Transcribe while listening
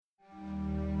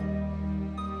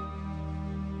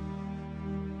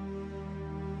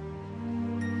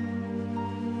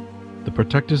The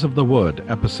Protectors of the Wood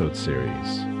episode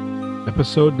series.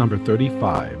 Episode number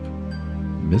 35.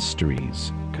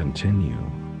 Mysteries continue.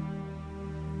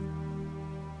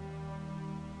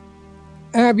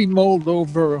 Abby mulled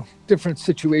over different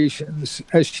situations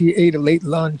as she ate a late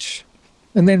lunch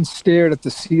and then stared at the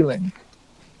ceiling.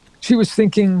 She was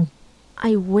thinking,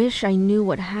 I wish I knew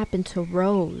what happened to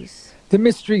Rose. The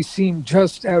mystery seemed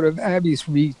just out of Abby's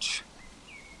reach.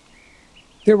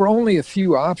 There were only a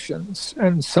few options,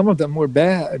 and some of them were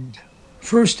bad.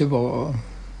 First of all,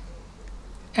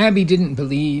 Abby didn't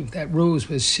believe that Rose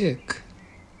was sick.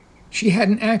 She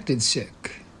hadn't acted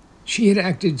sick. She had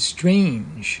acted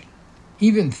strange,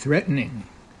 even threatening,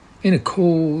 in a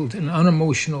cold and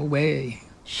unemotional way.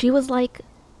 She was like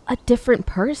a different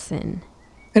person.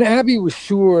 And Abby was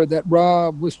sure that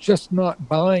Rob was just not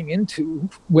buying into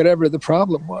whatever the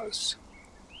problem was.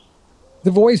 The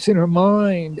voice in her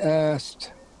mind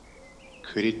asked,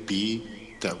 could it be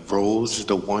that Rose is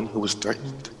the one who was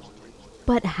threatened?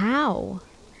 But how?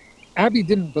 Abby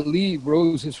didn't believe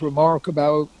Rose's remark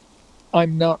about,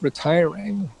 I'm not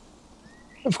retiring.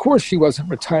 Of course she wasn't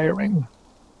retiring.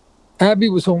 Abby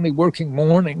was only working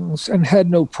mornings and had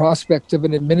no prospect of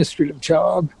an administrative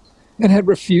job and had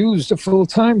refused a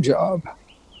full-time job.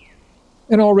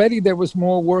 And already there was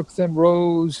more work than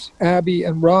Rose, Abby,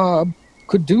 and Rob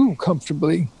could do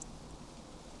comfortably.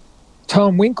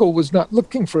 Tom Winkle was not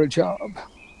looking for a job.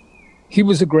 He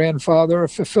was a grandfather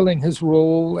fulfilling his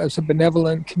role as a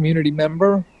benevolent community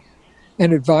member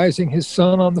and advising his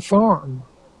son on the farm.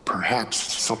 Perhaps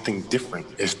something different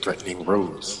is threatening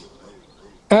Rose.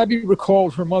 Abby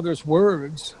recalled her mother's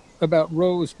words about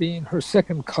Rose being her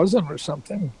second cousin or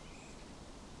something.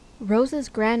 Rose's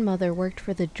grandmother worked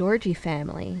for the Georgie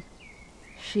family.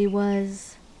 She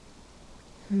was,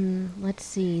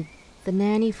 the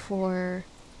nanny for...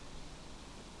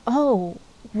 Oh,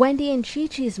 Wendy and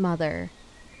Chi-Chi's mother.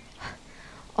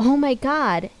 Oh my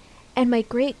God, and my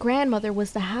great-grandmother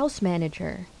was the house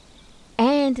manager.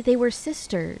 And they were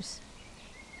sisters.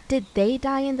 Did they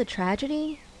die in the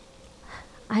tragedy?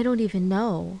 I don't even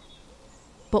know.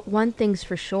 But one thing's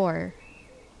for sure.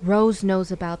 Rose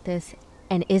knows about this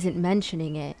and isn't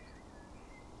mentioning it.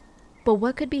 But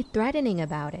what could be threatening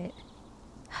about it?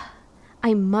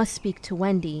 I must speak to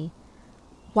Wendy.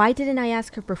 Why didn't I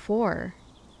ask her before?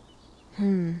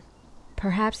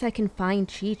 Perhaps I can find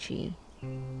Chi-Chi.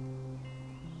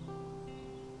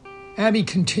 Abby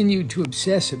continued to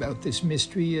obsess about this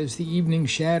mystery as the evening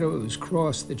shadows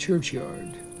crossed the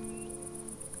churchyard.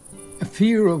 A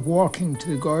fear of walking to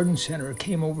the garden center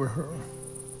came over her.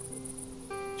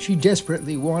 She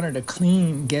desperately wanted a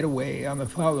clean getaway on the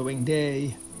following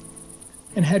day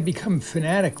and had become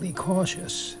fanatically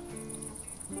cautious.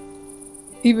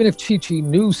 Even if Chi-Chi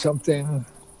knew something,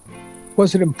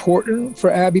 was it important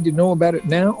for Abby to know about it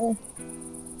now?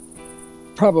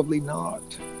 Probably not.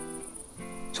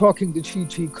 Talking to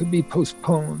Chi-Chi could be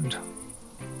postponed.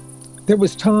 There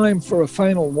was time for a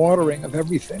final watering of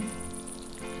everything.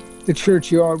 The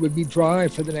churchyard would be dry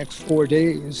for the next 4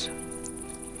 days.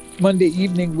 Monday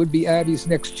evening would be Abby's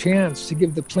next chance to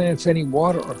give the plants any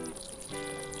water.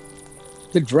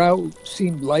 The drought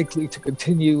seemed likely to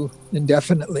continue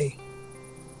indefinitely.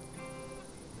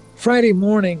 Friday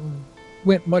morning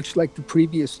went much like the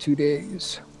previous 2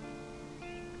 days.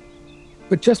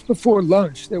 But just before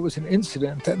lunch, there was an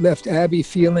incident that left Abby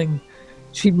feeling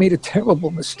she'd made a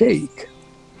terrible mistake.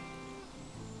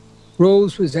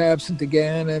 Rose was absent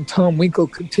again, and Tom Winkle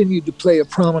continued to play a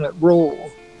prominent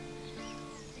role.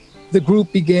 The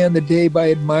group began the day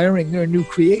by admiring their new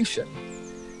creation.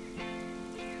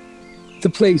 The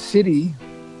Play City,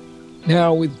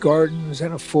 now with gardens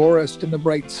and a forest in the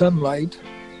bright sunlight,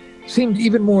 seemed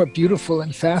even more beautiful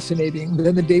and fascinating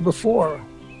than the day before.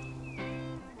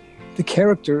 The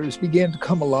characters began to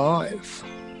come alive.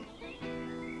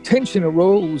 Tension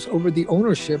arose over the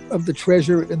ownership of the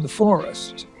treasure in the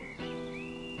forest.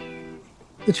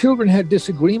 The children had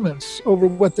disagreements over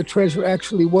what the treasure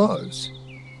actually was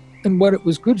and what it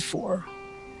was good for.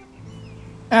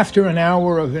 After an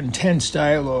hour of intense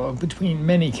dialogue between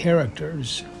many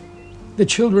characters, the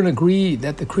children agreed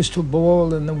that the crystal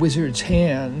ball in the wizard's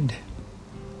hand,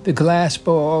 the glass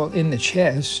ball in the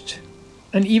chest,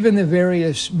 and even the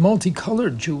various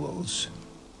multicolored jewels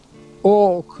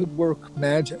all could work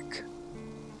magic.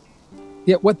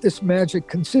 Yet what this magic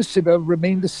consisted of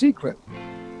remained a secret.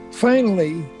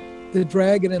 Finally, the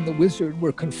dragon and the wizard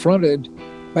were confronted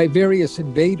by various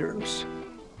invaders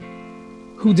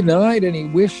who denied any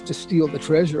wish to steal the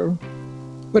treasure,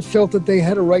 but felt that they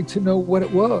had a right to know what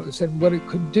it was and what it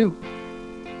could do.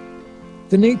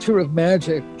 The nature of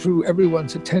magic drew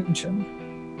everyone's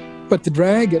attention, but the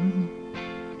dragon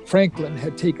Franklin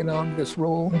had taken on this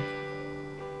role,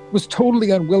 was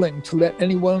totally unwilling to let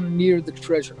anyone near the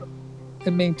treasure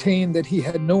and maintained that he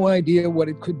had no idea what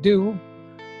it could do,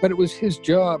 but it was his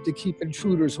job to keep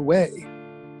intruders away.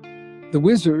 The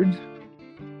wizard,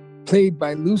 played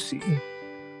by Lucy,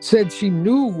 said she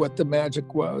knew what the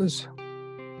magic was,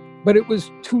 but it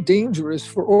was too dangerous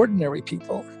for ordinary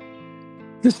people.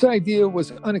 This idea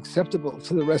was unacceptable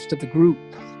to the rest of the group,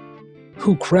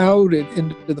 who crowded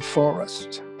into the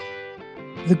forest.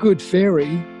 The good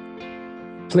fairy,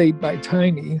 played by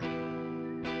Tiny,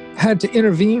 had to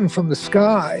intervene from the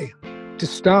sky to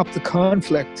stop the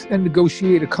conflict and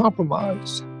negotiate a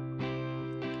compromise.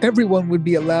 Everyone would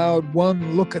be allowed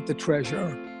one look at the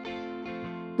treasure,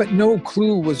 but no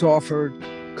clue was offered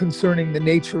concerning the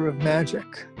nature of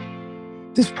magic.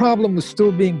 This problem was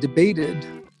still being debated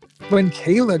when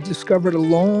Kayla discovered a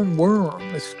lone worm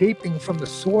escaping from the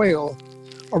soil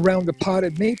around a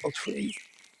potted maple tree.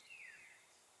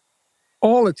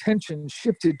 All attention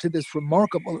shifted to this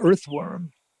remarkable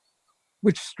earthworm,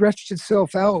 which stretched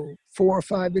itself out 4 or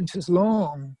 5 inches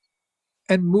long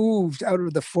and moved out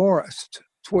of the forest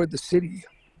toward the city.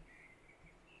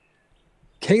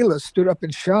 Kayla stood up in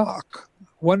shock,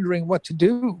 wondering what to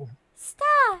do.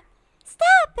 Stop!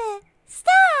 Stop it!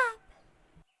 Stop!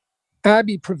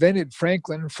 Abby prevented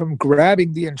Franklin from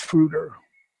grabbing the intruder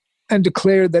and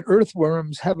declared that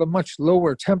earthworms have a much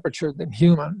lower temperature than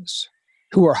humans,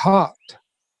 who are hot,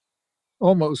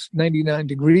 almost 99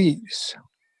 degrees.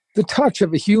 The touch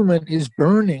of a human is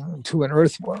burning to an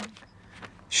earthworm.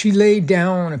 She laid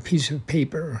down a piece of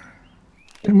paper.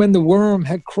 And when the worm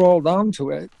had crawled onto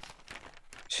it,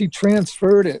 she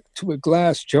transferred it to a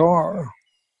glass jar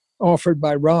offered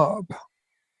by Rob.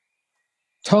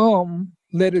 Tom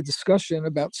led a discussion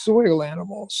about soil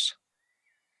animals.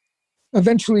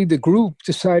 Eventually, the group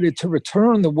decided to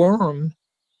return the worm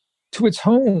to its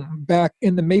home back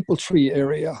in the maple tree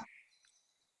area.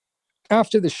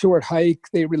 After the short hike,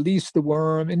 they released the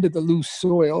worm into the loose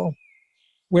soil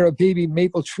where a baby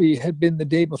maple tree had been the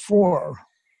day before.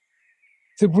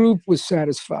 The group was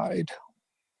satisfied.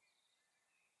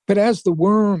 But as the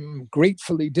worm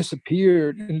gratefully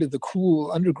disappeared into the cool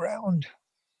underground,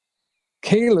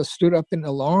 Kayla stood up in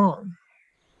alarm.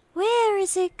 Where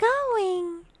is it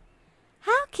going?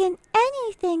 How can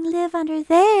anything live under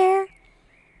there?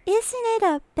 Isn't it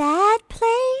a bad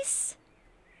place?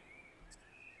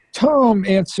 Tom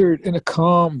answered in a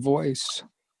calm voice.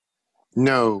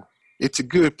 No, it's a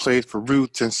good place for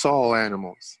roots and soil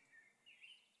animals.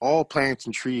 All plants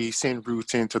and trees send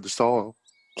roots into the soil.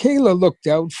 Kayla looked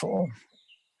doubtful,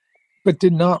 but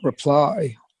did not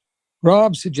reply.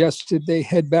 Rob suggested they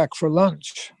head back for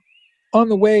lunch. On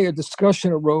the way, a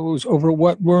discussion arose over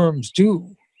what worms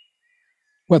do,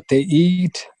 what they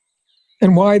eat,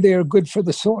 and why they are good for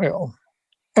the soil.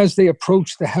 As they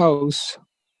approached the house,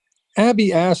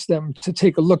 Abby asked them to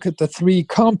take a look at the 3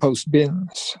 compost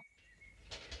bins.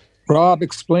 Rob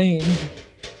explained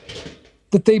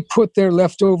that they put their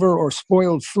leftover or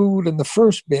spoiled food in the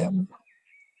first bin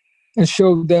and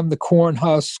showed them the corn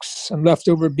husks and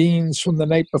leftover beans from the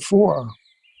night before.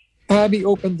 Abby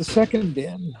opened the second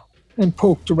bin and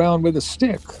poked around with a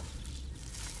stick,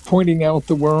 pointing out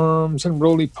the worms and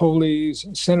roly-polies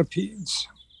and centipedes.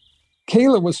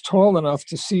 Kayla was tall enough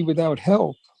to see without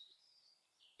help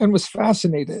and was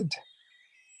fascinated,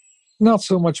 not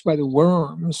so much by the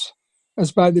worms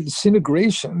as by the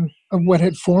disintegration of what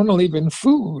had formerly been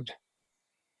food.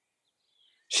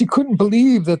 She couldn't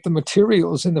believe that the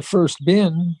materials in the first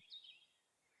bin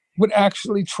would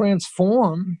actually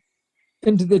transform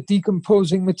into the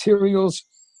decomposing materials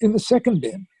in the second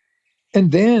bin.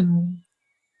 And then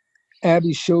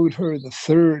Abby showed her the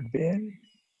third bin.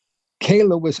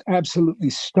 Kayla was absolutely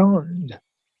stunned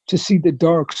to see the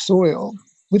dark soil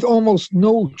with almost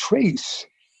no trace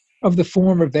of the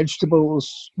former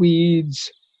vegetables,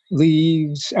 weeds,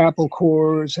 leaves, apple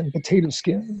cores, and potato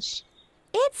skins.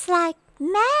 It's like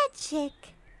magic.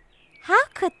 How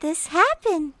could this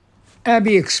happen?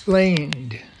 Abby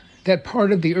explained that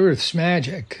part of the Earth's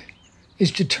magic is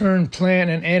to turn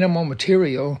plant and animal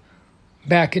material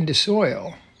back into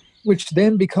soil, which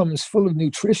then becomes full of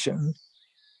nutrition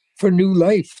for new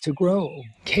life to grow.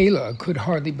 Kayla could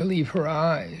hardly believe her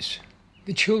eyes.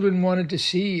 The children wanted to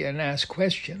see and ask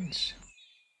questions.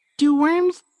 Do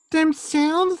worms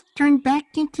themselves turn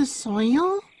back into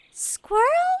soil?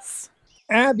 Squirrels?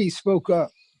 Abby spoke up.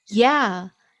 Yeah,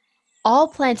 all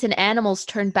plants and animals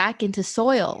turn back into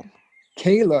soil.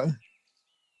 Kayla,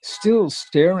 still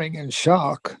staring in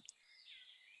shock,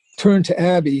 turned to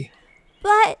Abby.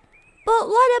 But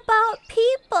what about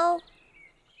people?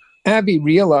 Abby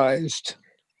realized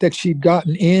that she'd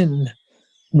gotten in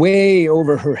way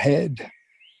over her head,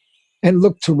 and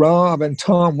looked to Rob and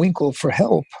Tom Winkle for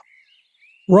help.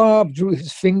 Rob drew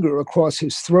his finger across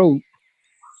his throat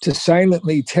to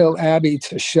silently tell Abby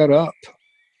to shut up.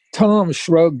 Tom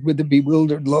shrugged with a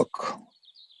bewildered look.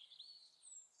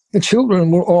 The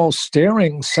children were all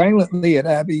staring silently at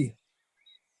Abby,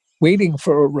 waiting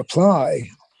for a reply.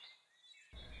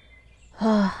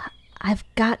 I've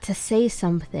got to say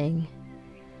something.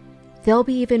 They'll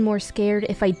be even more scared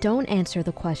if I don't answer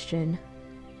the question.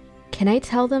 Can I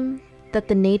tell them that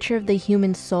the nature of the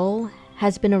human soul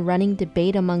has been a running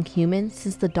debate among humans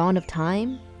since the dawn of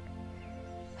time?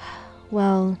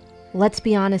 Well, let's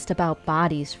be honest about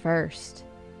bodies first.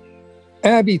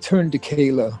 Abby turned to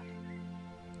Kayla.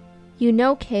 You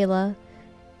know, Kayla,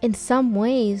 in some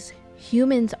ways,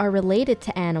 humans are related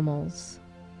to animals.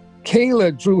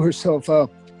 Kayla drew herself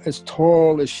up as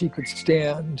tall as she could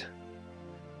stand.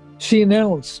 She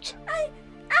announced, I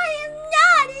am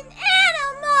not an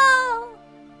animal!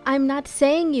 I'm not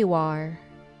saying you are.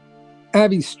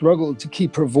 Abby struggled to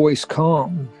keep her voice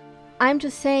calm. I'm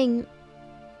just saying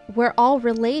we're all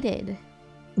related.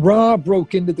 Rob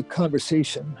broke into the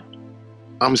conversation.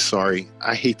 I'm sorry,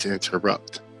 I hate to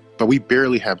interrupt, but we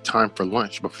barely have time for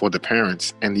lunch before the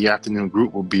parents and the afternoon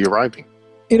group will be arriving.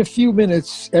 In a few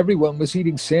minutes, everyone was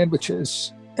eating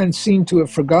sandwiches and seemed to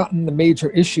have forgotten the major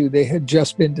issue they had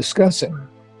just been discussing.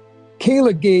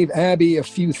 Kayla gave Abby a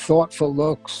few thoughtful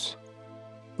looks,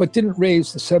 but didn't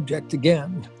raise the subject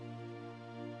again.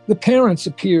 The parents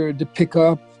appeared to pick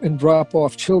up and drop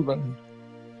off children.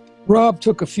 Rob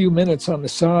took a few minutes on the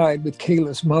side with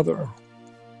Kayla's mother,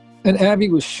 and Abby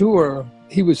was sure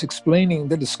he was explaining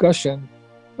the discussion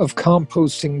of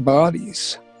composting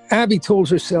bodies. Abby told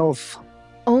herself,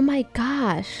 Oh my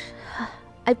gosh,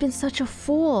 I've been such a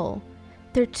fool.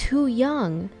 They're too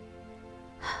young.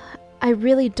 I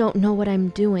really don't know what I'm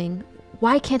doing.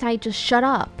 Why can't I just shut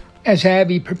up? As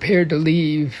Abby prepared to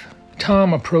leave,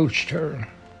 Tom approached her.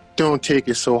 Don't take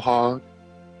it so hard.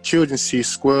 Children see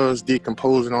squirrels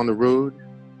decomposing on the road.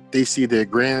 They see their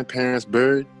grandparents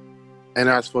buried. And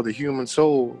as for the human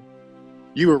soul,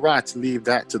 you were right to leave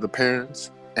that to the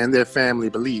parents and their family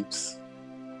beliefs.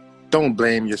 Don't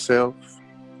blame yourself.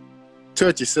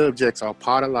 Touchy subjects are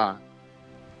part of life.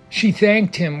 She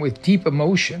thanked him with deep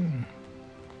emotion,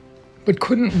 but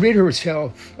couldn't rid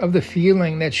herself of the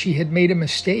feeling that she had made a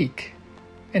mistake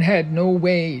and had no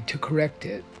way to correct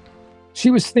it. She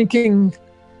was thinking,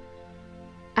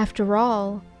 after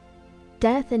all,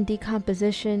 death and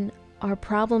decomposition are a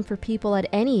problem for people at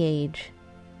any age.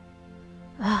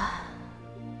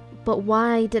 But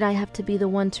why did I have to be the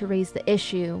one to raise the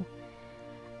issue?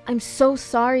 I'm so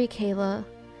sorry, Kayla.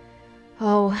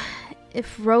 Oh,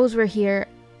 if Rose were here,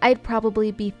 I'd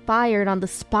probably be fired on the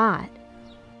spot.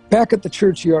 Back at the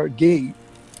churchyard gate,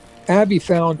 Abby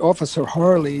found Officer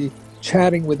Harley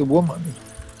chatting with a woman.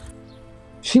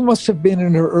 She must have been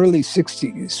in her early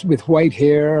 60s, with white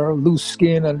hair, loose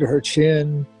skin under her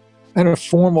chin, and a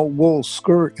formal wool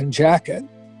skirt and jacket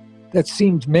that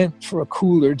seemed meant for a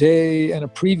cooler day and a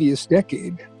previous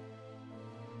decade.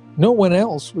 No one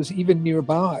else was even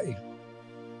nearby.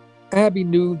 Abby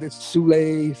knew that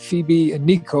Sule, Phoebe, and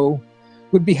Nico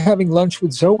would be having lunch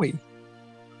with Zoe,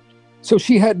 so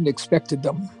she hadn't expected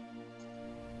them.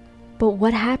 But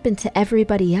what happened to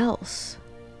everybody else?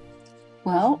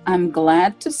 Well, I'm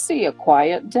glad to see a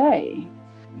quiet day.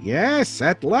 Yes,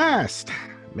 at last.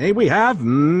 May we have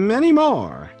many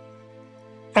more.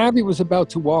 Abby was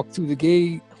about to walk through the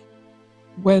gate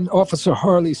when Officer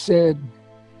Harley said,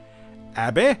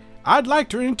 Abby, I'd like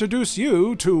to introduce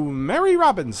you to Mary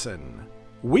Robinson.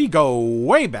 We go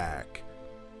way back.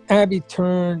 Abby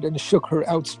turned and shook her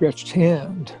outstretched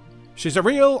hand. She's a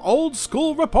real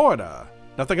old-school reporter.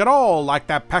 Nothing at all like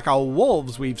that pack of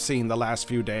wolves we've seen the last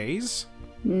few days.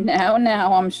 Now,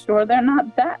 I'm sure they're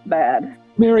not that bad.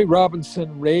 Mary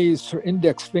Robinson raised her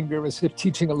index finger as if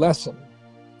teaching a lesson.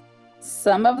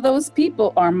 Some of those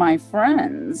people are my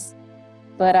friends,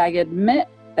 but I admit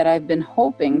that I've been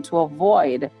hoping to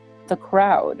avoid the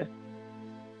crowd.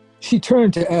 She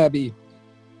turned to Abby.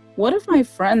 What if my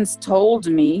friends told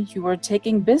me you were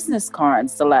taking business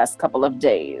cards the last couple of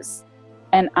days?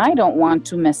 And I don't want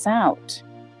to miss out.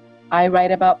 I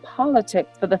write about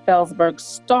politics for the Felsberg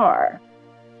Star.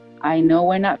 I know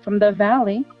we're not from the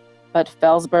Valley, but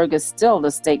Felsberg is still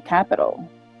the state capital.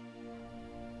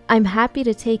 I'm happy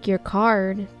to take your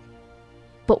card,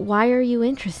 but why are you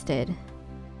interested?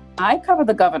 I cover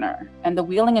the governor and the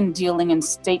wheeling and dealing in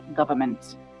state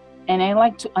government, and I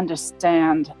like to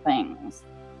understand things.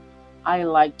 I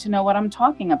like to know what I'm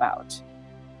talking about,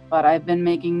 but I've been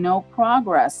making no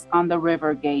progress on the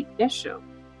Rivergate issue.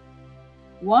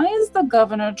 Why is the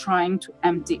governor trying to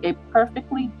empty a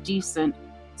perfectly decent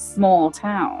small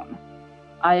town?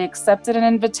 I accepted an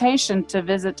invitation to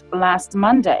visit last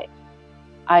Monday.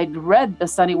 I'd read the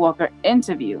Sonny Walker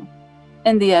interview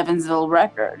in the Evansville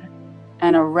Record,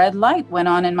 and a red light went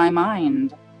on in my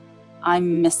mind.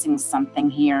 I'm missing something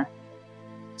here.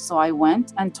 So I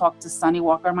went and talked to Sonny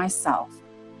Walker myself.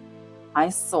 I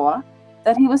saw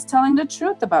that he was telling the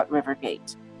truth about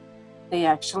Rivergate. They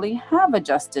actually have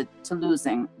adjusted to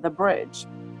losing the bridge.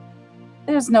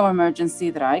 There's no emergency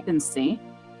that I can see,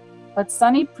 but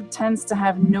Sonny pretends to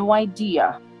have no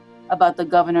idea about the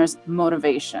governor's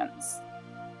motivations.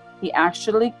 He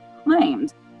actually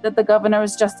claimed that the governor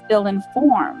is just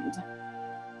ill-informed.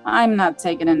 I'm not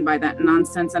taken in by that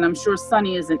nonsense, and I'm sure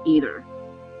Sonny isn't either.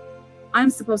 I'm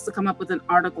supposed to come up with an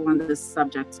article on this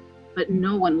subject, but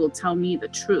no one will tell me the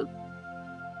truth.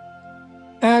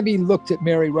 Abby looked at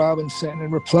Mary Robinson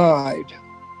and replied.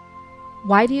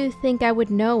 Why do you think I would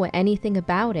know anything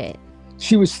about it?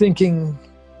 She was thinking,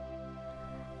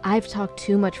 I've talked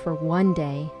too much for one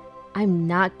day. I'm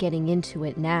not getting into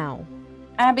it now.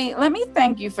 Abby, let me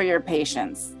thank you for your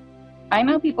patience. I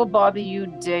know people bother you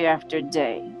day after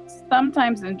day,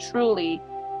 sometimes in truly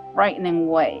frightening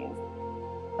ways.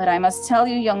 But I must tell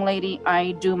you, young lady,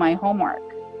 I do my homework.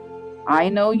 I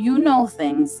know you know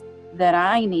things that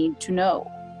I need to know.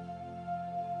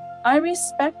 I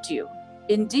respect you.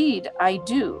 Indeed, I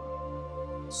do.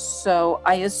 So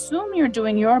I assume you're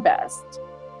doing your best,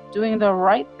 doing the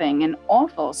right thing in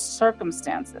awful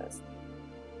circumstances.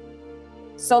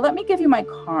 So let me give you my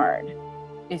card.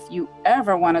 If you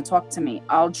ever want to talk to me,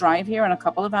 I'll drive here in a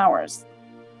couple of hours.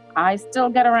 I still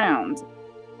get around.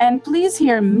 And please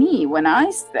hear me when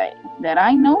I say that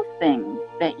I know things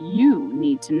that you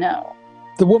need to know.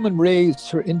 The woman raised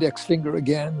her index finger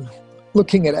again,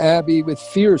 looking at Abby with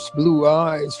fierce blue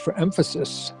eyes for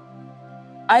emphasis.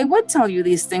 I would tell you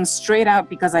these things straight out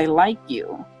because I like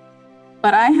you,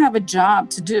 but I have a job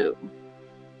to do.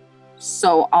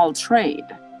 So I'll trade.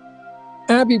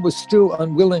 Abby was still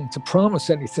unwilling to promise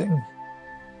anything.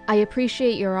 I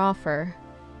appreciate your offer.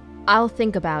 I'll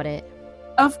think about it.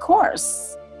 Of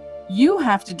course. You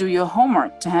have to do your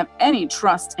homework to have any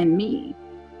trust in me.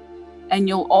 And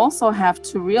you'll also have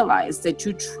to realize that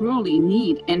you truly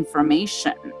need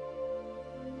information.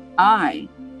 I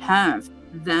have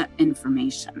that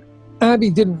information. Abby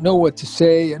didn't know what to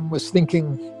say and was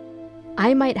thinking,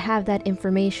 I might have that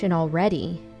information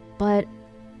already, but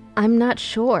I'm not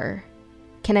sure.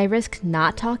 Can I risk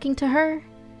not talking to her?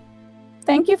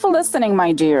 Thank you for listening,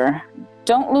 my dear.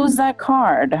 Don't lose that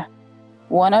card.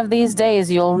 One of these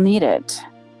days you'll need it.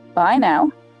 Bye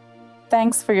now.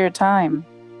 Thanks for your time.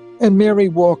 And Mary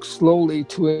walked slowly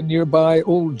to a nearby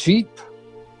old Jeep.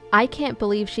 I can't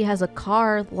believe she has a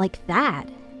car like that.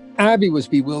 Abby was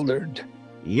bewildered.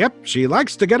 Yep, she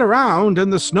likes to get around in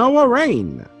the snow or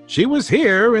rain. She was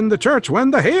here in the church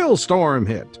when the hailstorm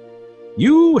hit.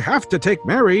 You have to take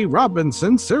Mary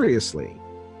Robinson seriously.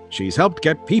 She's helped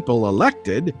get people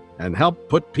elected and helped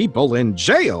put people in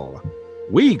jail.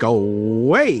 We go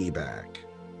way back.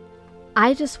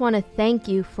 I just want to thank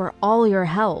you for all your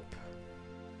help.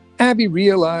 Abby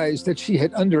realized that she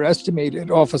had underestimated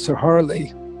Officer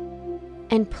Harley.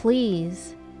 And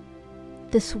please,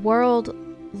 this world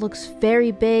looks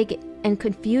very big and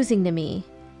confusing to me.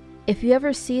 If you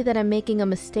ever see that I'm making a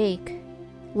mistake,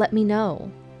 let me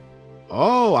know.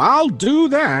 Oh, I'll do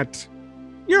that.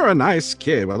 You're a nice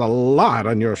kid with a lot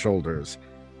on your shoulders.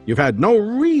 You've had no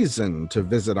reason to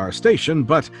visit our station,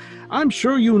 but I'm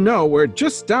sure you know we're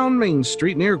just down Main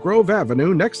Street near Grove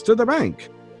Avenue next to the bank.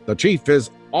 The chief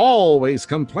is always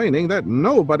complaining that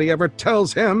nobody ever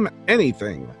tells him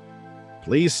anything.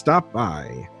 Please stop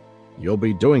by. You'll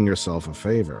be doing yourself a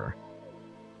favor.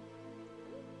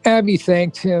 Abby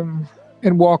thanked him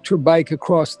and walked her bike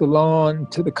across the lawn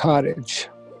to the cottage.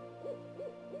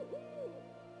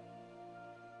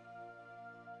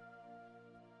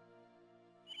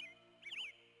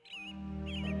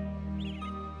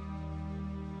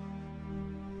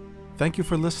 Thank you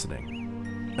for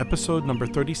listening. Episode number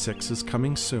 36 is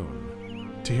coming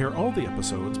soon. To hear all the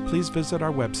episodes, please visit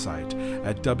our website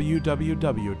at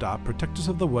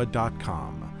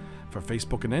www.protectorsofthewood.com. For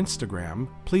Facebook and Instagram,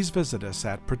 please visit us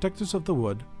at Protectors of the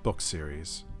Wood Book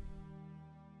Series.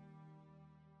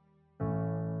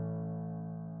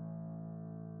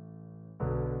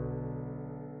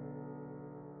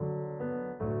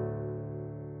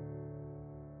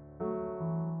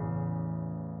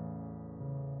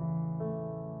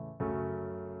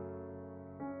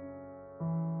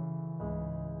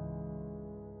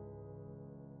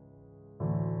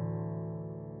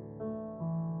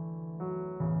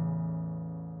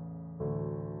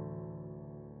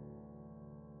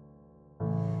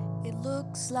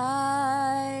 Looks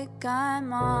like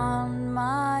I'm on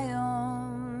my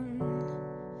own.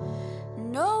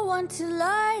 No one to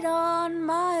light on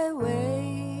my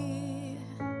way.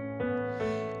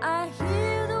 I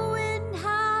hear the wind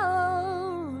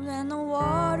howl and the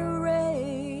water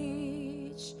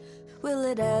rage. Will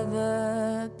it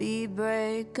ever be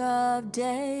break of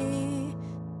day?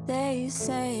 They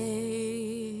say.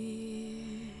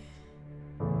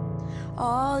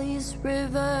 All these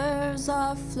rivers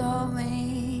are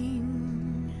flowing.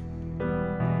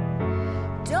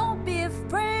 Don't be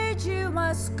afraid, you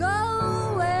must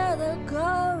go where they're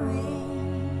going.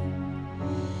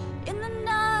 In the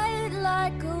night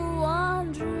like a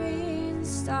wandering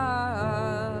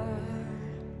star,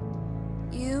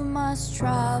 you must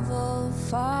travel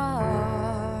far.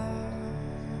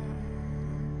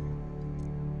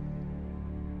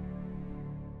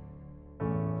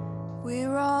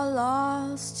 We're all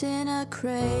lost in a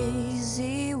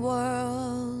crazy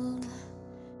world,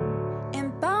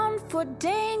 and bound for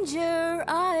danger,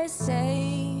 I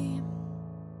say.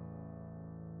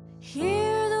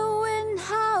 Hear the wind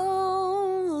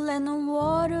howl and the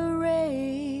water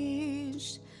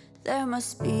rage. There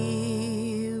must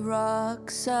be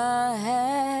rocks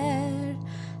ahead,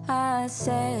 I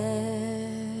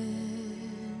said.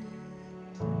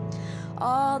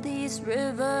 All these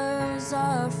rivers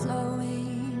are flowing.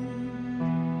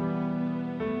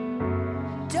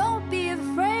 Don't be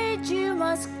afraid, you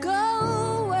must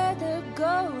go where they're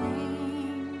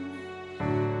going.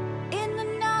 In the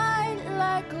night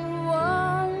like a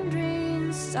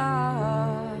wandering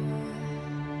star,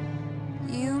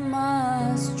 you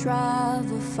must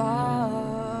travel far.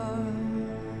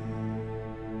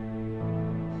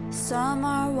 Some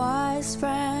are wise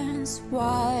friends,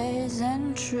 wise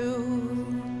and true,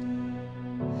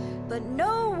 but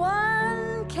no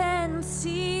one can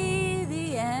see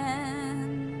the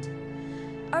end.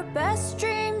 Our best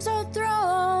dreams are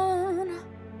thrown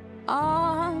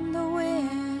on the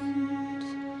wind.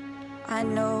 I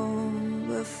know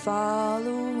we're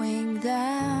following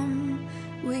them,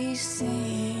 we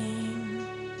sing.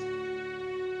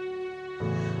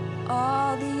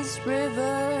 All these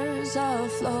rivers are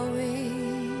flowing.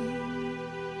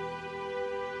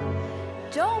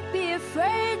 Don't be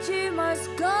afraid, you must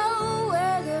go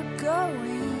where they're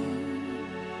going.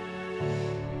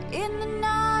 In the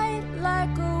night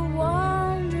like a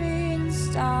wandering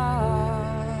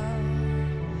star,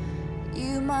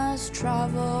 you must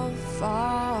travel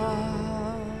far.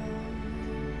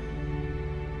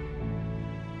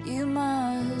 You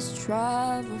must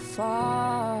travel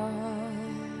far.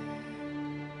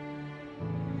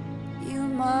 You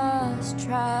must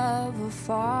travel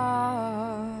far.